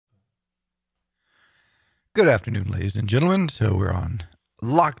Good afternoon, ladies and gentlemen. So we're on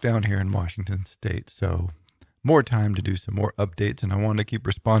lockdown here in Washington State. So more time to do some more updates, and I wanted to keep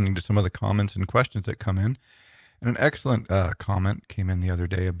responding to some of the comments and questions that come in. And an excellent comment came in the other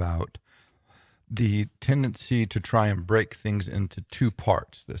day about the tendency to try and break things into two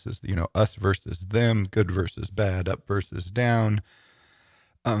parts. This is, us versus them, good versus bad, up versus down.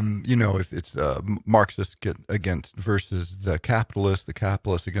 If it's Marxist get against versus the capitalist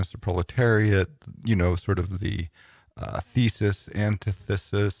against the proletariat, sort of the thesis,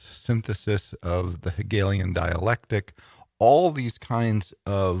 antithesis, synthesis of the Hegelian dialectic, all these kinds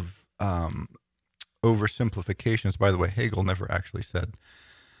of oversimplifications. By the way, Hegel never actually said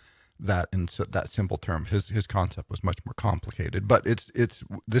that in that simple term. His concept was much more complicated, but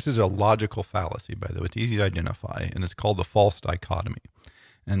this is a logical fallacy, by the way. It's easy to identify, and it's called the false dichotomy.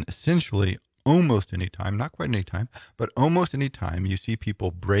 And essentially, almost any time, not quite any time, but almost any time you see people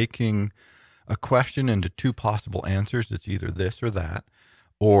breaking a question into two possible answers, it's either this or that,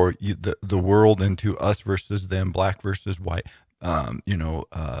 or the world into us versus them, black versus white,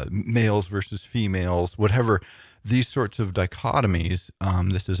 males versus females, whatever. These sorts of dichotomies.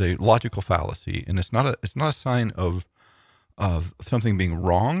 This is a logical fallacy, and it's not a sign of something being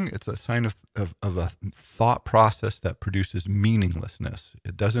wrong. It's a sign of a thought process that produces meaninglessness.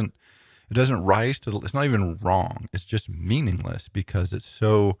 It doesn't rise to it's not even wrong. It's just meaningless because it's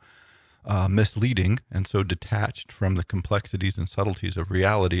so misleading and so detached from the complexities and subtleties of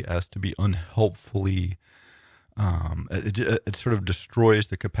reality as to be unhelpfully. It sort of destroys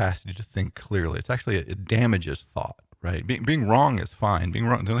the capacity to think clearly. It damages thought. Right. Being wrong is fine. Being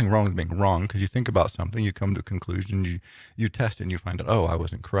wrong, there's nothing wrong with being wrong, because you think about something, you come to a conclusion, you test it, and you find out, oh, I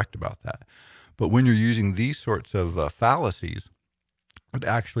wasn't correct about that. But when you're using these sorts of fallacies, it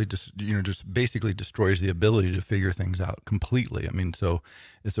actually just basically destroys the ability to figure things out completely. I mean, so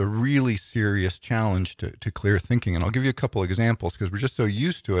it's a really serious challenge to clear thinking. And I'll give you a couple examples because we're just so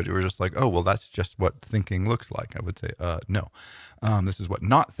used to it. We're just like, oh, well, that's just what thinking looks like. I would say, no, this is what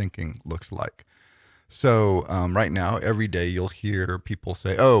not thinking looks like. So right now, every day you'll hear people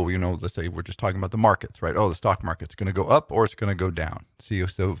say, oh, let's say we're just talking about the markets, right? Oh, the stock market's going to go up or it's going to go down. See,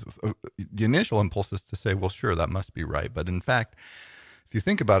 so the initial impulse is to say, well, sure, that must be right. But in fact, if you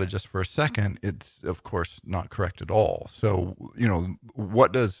think about it just for a second, it's of course not correct at all. So,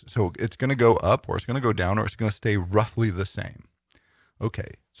 so it's going to go up or it's going to go down or it's going to stay roughly the same.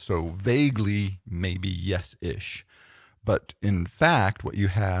 Okay, so vaguely, maybe yes-ish. But in fact, what you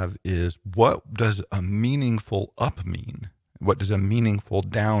have is, what does a meaningful up mean? What does a meaningful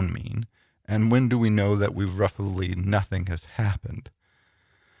down mean? And when do we know that roughly nothing has happened?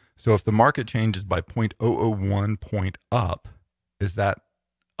 So if the market changes by 0.001 point up, is that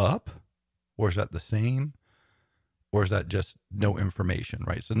up? Or is that the same? Or is that just no information,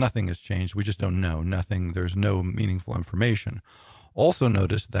 right? So nothing has changed. We just don't know. There's no meaningful information. Also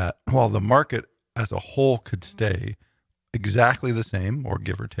notice that while the market as a whole could stay exactly the same, or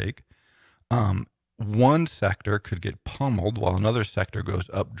give or take, one sector could get pummeled while another sector goes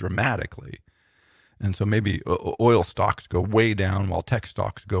up dramatically. And so maybe oil stocks go way down while tech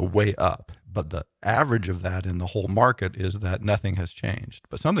stocks go way up. But the average of that in the whole market is that nothing has changed,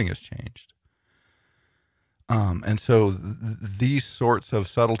 but something has changed. And so these sorts of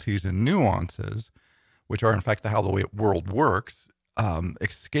subtleties and nuances, which are in fact how the world works,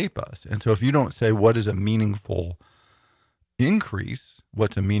 escape us. And so if you don't say what is a meaningful increase,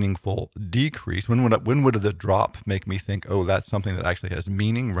 what's a meaningful decrease, when would the drop make me think, oh, that's something that actually has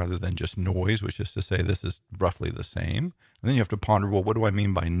meaning rather than just noise, which is to say this is roughly the same. And then you have to ponder, well, what do I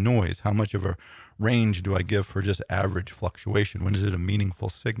mean by noise? How much of a range do I give for just average fluctuation? When is it a meaningful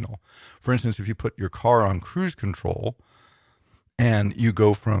signal? For instance, if you put your car on cruise control and you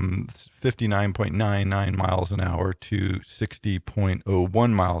go from 59.99 miles an hour to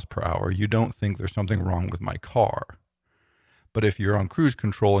 60.01 miles per hour, you don't think there's something wrong with my car. But if you're on cruise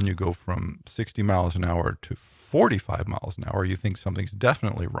control and you go from 60 miles an hour to 45 miles an hour, you think something's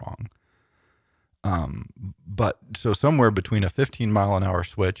definitely wrong. But so somewhere between a 15 mile an hour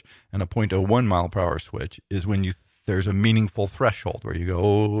switch and a 0.01 mile per hour switch is when there's a meaningful threshold where you go,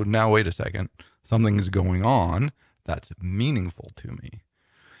 oh, now wait a second, something's going on that's meaningful to me.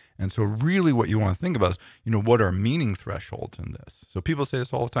 And so really what you want to think about is, what are meaning thresholds in this? So people say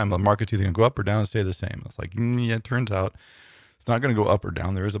this all the time, the market's either going to go up or down and stay the same. It's like, yeah, it turns out it's not going to go up or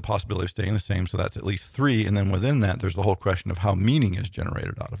down. There is a possibility of staying the same. So that's at least 3. And then within that, there's the whole question of how meaning is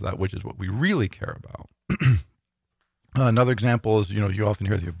generated out of that, which is what we really care about. Another example is, you often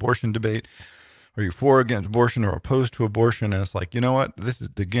hear the abortion debate. Are you for or against abortion or opposed to abortion? And it's like, you know what? This is,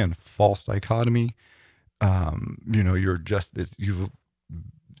 again, false dichotomy.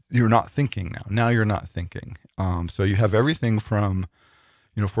 you're not thinking now. Now you're not thinking. So you have everything from,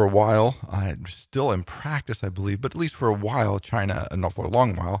 for a while, still in practice, I believe, but at least for a while, China, not for a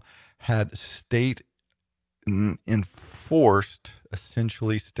long while, had state enforced,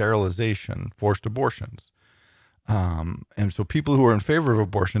 essentially, sterilization, forced abortions. And so people who are in favor of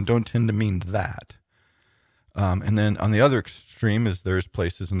abortion don't tend to mean that. And then on the other extreme is there's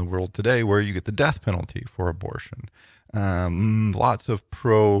places in the world today where you get the death penalty for abortion. Lots of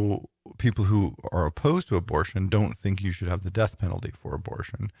people who are opposed to abortion don't think you should have the death penalty for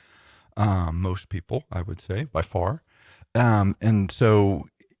abortion. Most people, I would say, by far. And so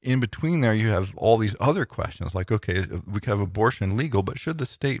in between there, you have all these other questions like, okay, we could have abortion legal, but should the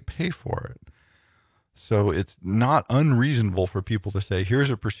state pay for it? So it's not unreasonable for people to say, here's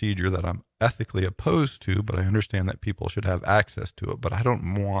a procedure that I'm ethically opposed to, but I understand that people should have access to it, but I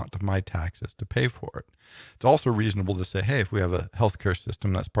don't want my taxes to pay for it. It's also reasonable to say, hey, if we have a healthcare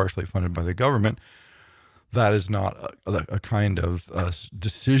system that's partially funded by the government, that is not a kind of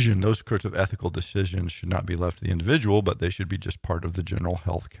decision. Those sorts of ethical decisions should not be left to the individual, but they should be just part of the general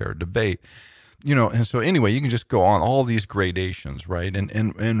healthcare debate. And so anyway, you can just go on all these gradations, right?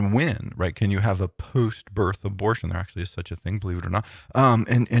 And when, right? Can you have a post-birth abortion? There actually is such a thing, believe it or not.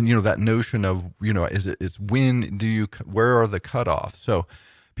 And that notion of, it's when where are the cutoffs? So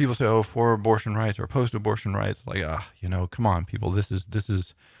people say, oh, for abortion rights or post-abortion rights, like, come on, people, this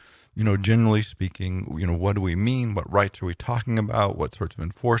is, generally speaking, what do we mean? What rights are we talking about? What sorts of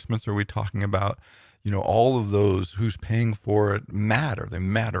enforcements are we talking about? All of those, who's paying for it, matter. They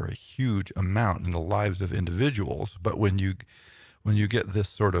matter a huge amount in the lives of individuals. But when you get this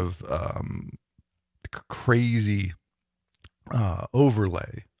sort of crazy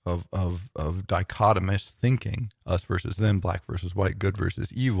overlay of dichotomous thinking, us versus them, black versus white, good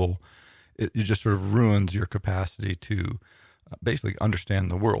versus evil, it just sort of ruins your capacity to basically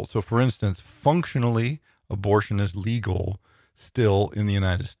understand the world. So, for instance, functionally, abortion is legal still in the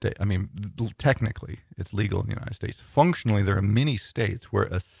United States. I mean, technically, it's legal in the United States. Functionally, there are many states where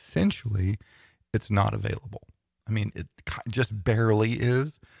essentially it's not available. I mean, it just barely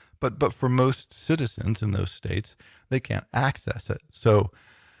is, but for most citizens in those states, they can't access it. So,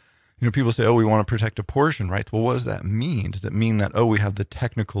 people say, oh, we want to protect abortion rights. Well, what does that mean? Does it mean that, oh, we have the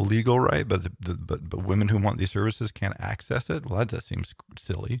technical legal right, but women who want these services can't access it? Well, that just seems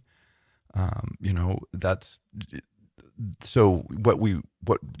silly. That's... So what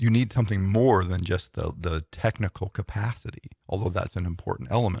you need something more than just the technical capacity, although that's an important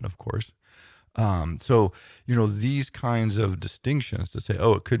element, of course. So these kinds of distinctions to say,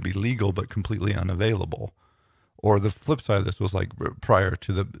 oh, it could be legal but completely unavailable, or the flip side of this was like prior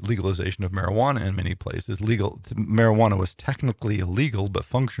to the legalization of marijuana in many places, marijuana was technically illegal, but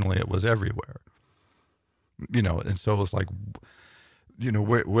functionally it was everywhere. And so it was like,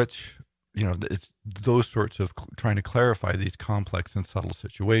 which. It's those sorts of trying to clarify these complex and subtle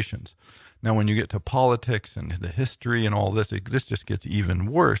situations. Now, when you get to politics and the history and all this, this just gets even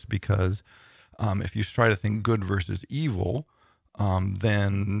worse because if you try to think good versus evil,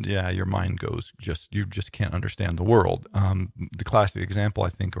 then your mind goes you just can't understand the world. The classic example, I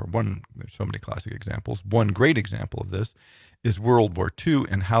think, there's so many classic examples. One great example of this is World War II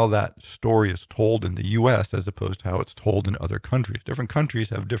and how that story is told in the U.S. as opposed to how it's told in other countries. Different countries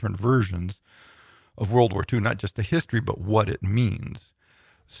have different versions of World War II, not just the history, but what it means.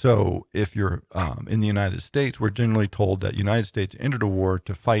 So if you're in the United States, we're generally told that the United States entered a war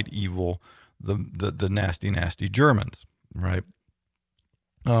to fight evil, the nasty, nasty Germans, right?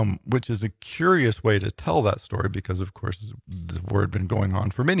 Which is a curious way to tell that story because, of course, the war had been going on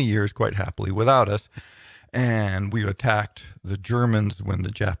for many years quite happily without us. And we attacked the Germans when the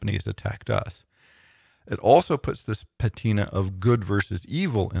Japanese attacked us. It also puts this patina of good versus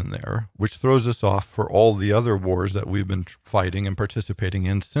evil in there, which throws us off for all the other wars that we've been fighting and participating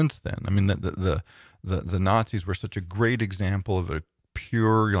in since then. I mean, the Nazis were such a great example of a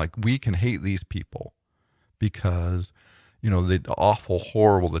pure, like, we can hate these people because, the awful,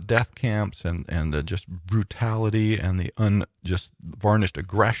 horrible, the death camps and the just brutality and the just varnished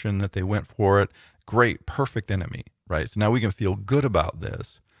aggression that they went for it. Great, perfect enemy, right? So now we can feel good about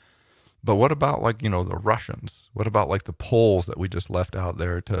this. But what about the Russians? What about the Poles that we just left out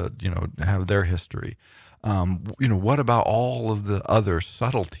there to, have their history? What about all of the other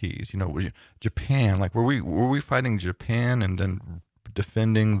subtleties? Japan, were we fighting Japan and then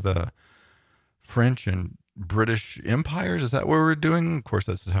defending the French and British empires? Is that what we're doing? Of course,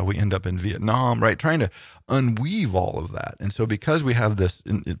 that's how we end up in Vietnam, right? Trying to unweave all of that. And so because we have this,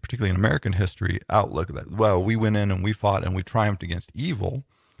 particularly in American history, outlook that, well, we went in and we fought and we triumphed against evil,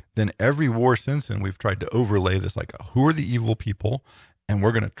 then every war since then, we've tried to overlay this, who are the evil people and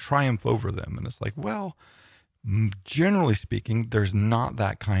we're going to triumph over them. And it's like, well, generally speaking, there's not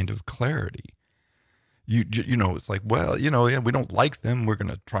that kind of clarity. It's like, well, yeah, we don't like them. We're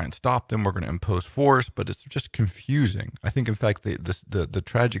going to try and stop them. We're going to impose force, but it's just confusing. I think, in fact, the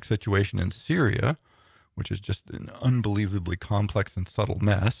tragic situation in Syria, which is just an unbelievably complex and subtle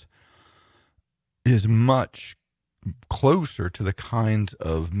mess, is much closer to the kinds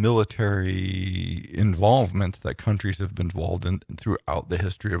of military involvement that countries have been involved in throughout the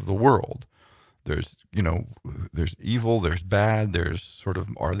history of the world. There's evil, there's bad, there's sort of,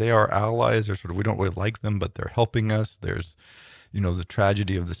 are they our allies? Or sort of, we don't really like them, but they're helping us. There's, the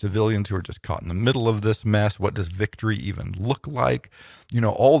tragedy of the civilians who are just caught in the middle of this mess. What does victory even look like?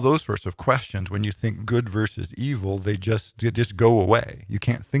 All those sorts of questions. When you think good versus evil, they just go away. You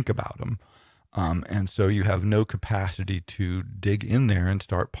can't think about them. And so you have no capacity to dig in there and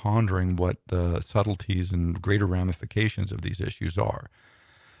start pondering what the subtleties and greater ramifications of these issues are.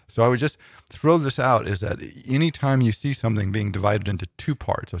 So I would just throw this out, is that anytime you see something being divided into two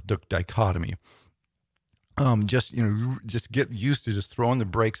parts, a dichotomy, just get used to just throwing the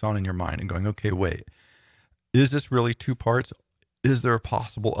brakes on in your mind and going, okay, wait, is this really two parts? Is there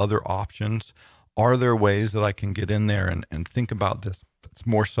possible other options? Are there ways that I can get in there and think about this that's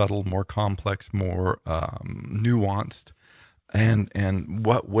more subtle, more complex, more nuanced? And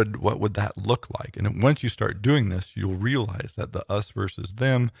what would that look like? And once you start doing this, you'll realize that the us versus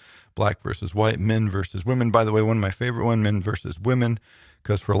them, black versus white, men versus women. By the way, one of my favorite one, men versus women,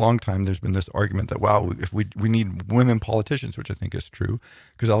 because for a long time there's been this argument that, wow, if we need women politicians, which I think is true,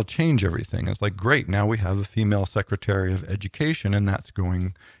 because I'll change everything. It's like, great, now we have a female Secretary of Education, and that's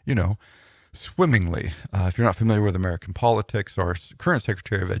going, swimmingly. If you're not familiar with American politics, our current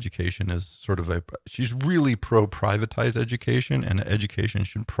Secretary of Education is she's really pro-privatized education, and education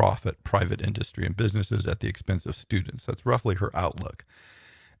should profit private industry and businesses at the expense of students. That's roughly her outlook.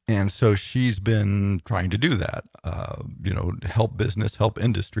 And so she's been trying to do that, help business, help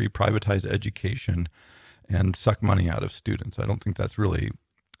industry, privatize education, and suck money out of students. I don't think that's really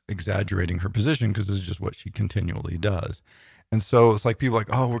exaggerating her position, because this is just what she continually does. And so it's like people are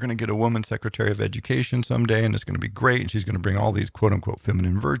like, oh, we're going to get a woman Secretary of Education someday, and it's going to be great, and she's going to bring all these quote unquote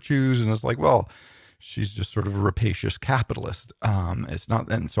feminine virtues. And it's like, well, she's just sort of a rapacious capitalist. It's not.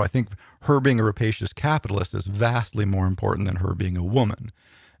 And so I think her being a rapacious capitalist is vastly more important than her being a woman.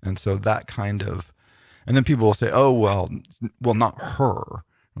 And so that kind of, and then people will say, oh, well, not her.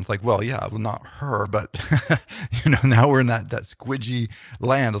 And it's like, well, yeah, well, not her, but now we're in that squidgy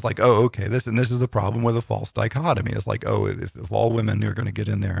land. It's like, oh, okay, this is the problem with a false dichotomy. It's like, oh, if all women are going to get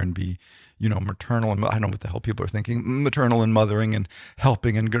in there and be, maternal, and I don't know what the hell people are thinking, maternal and mothering and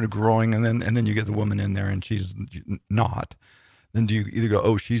helping and growing, and then you get the woman in there and she's not, then do you either go,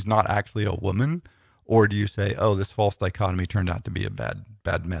 oh, she's not actually a woman, or do you say, oh, this false dichotomy turned out to be a bad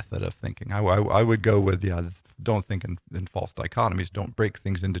method of thinking? I would go with, don't think in false dichotomies. Don't break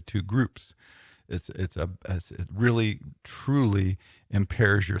things into two groups. It really, truly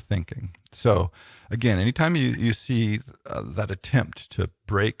impairs your thinking. So again, anytime you see that attempt to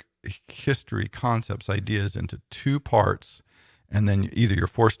break history, concepts, ideas into two parts, and then either you're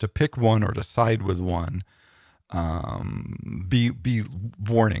forced to pick one or to side with one, be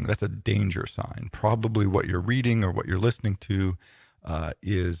warning. That's a danger sign. Probably what you're reading or what you're listening to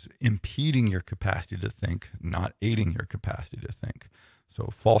is impeding your capacity to think, not aiding your capacity to think. So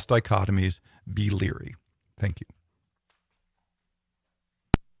false dichotomies, be leery. Thank you.